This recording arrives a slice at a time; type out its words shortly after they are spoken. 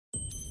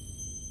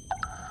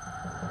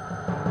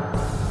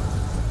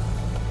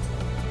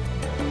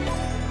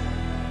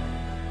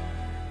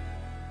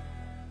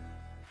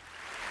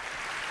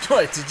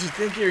What, did you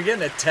think you were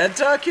getting a TED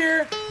Talk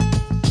here?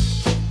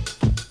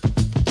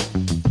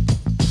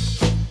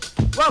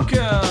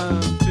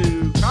 Welcome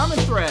to Common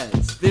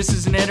Threads. This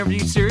is an interview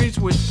series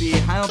with the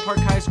Highland Park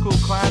High School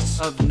class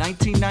of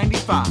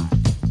 1995.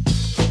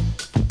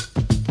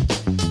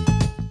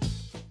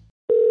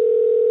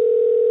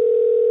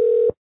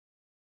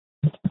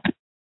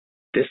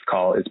 This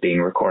call is being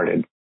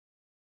recorded.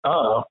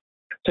 Oh,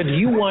 so do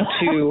you want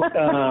to?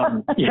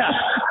 Yeah,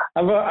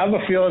 I have a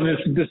feeling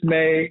this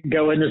may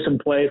go into some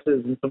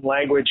places, and some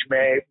language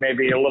may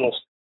be a little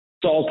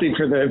salty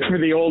for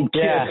the old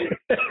kids. Yeah.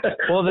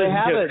 Well, they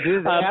have it.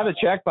 They have a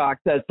checkbox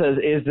that says,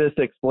 "Is this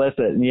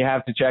explicit?" And you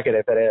have to check it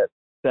if it is.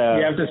 So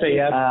you have to say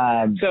yes.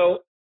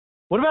 So,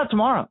 what about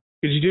tomorrow?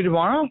 Could you do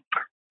tomorrow?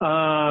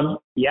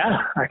 Yeah,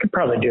 I could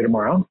probably do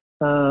tomorrow.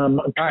 I'm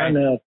trying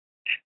to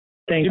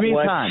think. Give me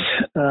what time.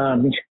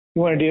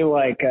 You want to do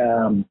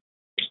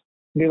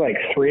like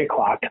 3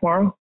 o'clock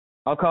tomorrow?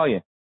 I'll call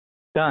you.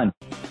 Done.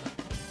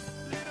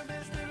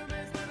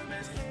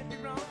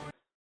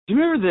 Do you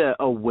remember the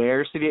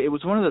Aware CD? It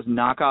was one of those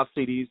knockoff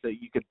CDs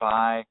that you could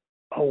buy.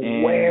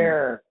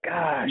 Aware,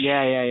 gosh.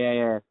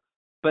 Yeah.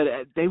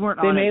 But they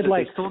weren't They on made it.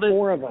 like they sold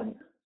 4 of them.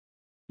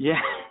 Yeah.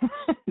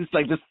 It's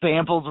like the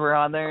samples were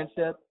on there and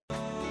shit.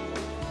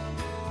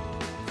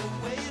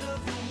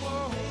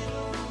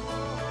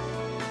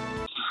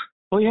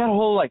 Well, you had a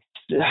whole, like,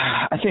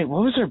 I think,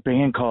 what was their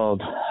band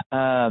called? It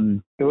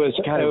was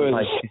it?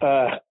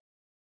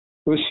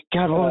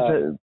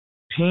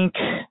 Pink?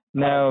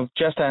 No,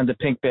 just on the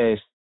Pink bass.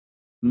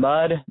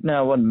 Mud?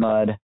 No, it wasn't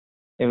Mud.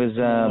 It was,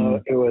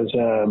 it was,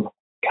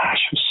 gosh,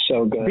 it was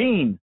so good.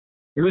 Bean.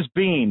 It was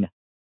Bean.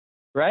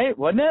 Right?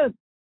 Wasn't it?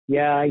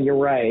 Yeah, you're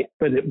right.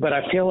 But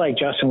I feel like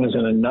Justin was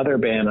in another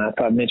band. I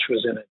thought Mitch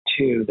was in it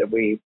too.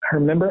 I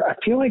remember, I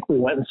feel like we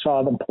went and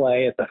saw them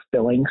play at the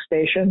filling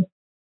station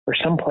or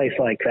someplace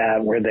like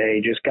that where they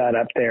just got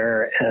up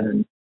there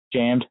and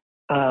jammed.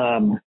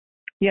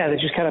 Yeah, they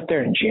just got up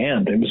there and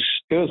jammed. It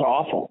was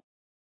awful.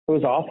 It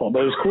was awful,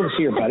 but it was cool to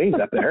see your buddies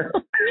up there.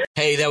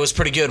 Hey, that was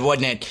pretty good,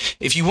 wasn't it?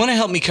 If you want to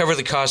help me cover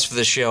the cost for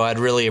the show, I'd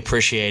really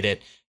appreciate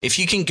it. If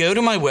you can go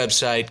to my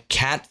website,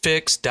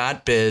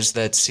 catfix.biz,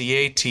 that's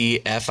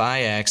catfix.biz,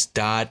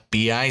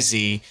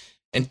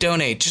 and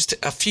donate just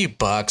a few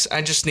bucks.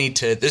 I just need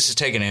to, this is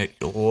taking a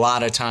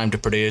lot of time to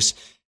produce,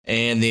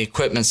 and the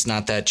equipment's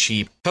not that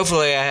cheap.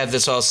 Hopefully I have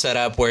this all set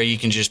up where you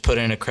can just put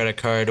in a credit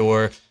card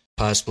or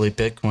possibly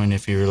Bitcoin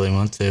if you really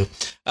want to.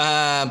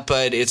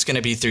 But it's going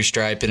to be through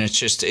Stripe, and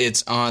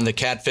it's on the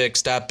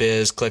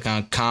catfix.biz. Click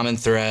on Common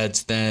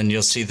Threads, then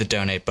you'll see the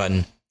donate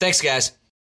button. Thanks, guys.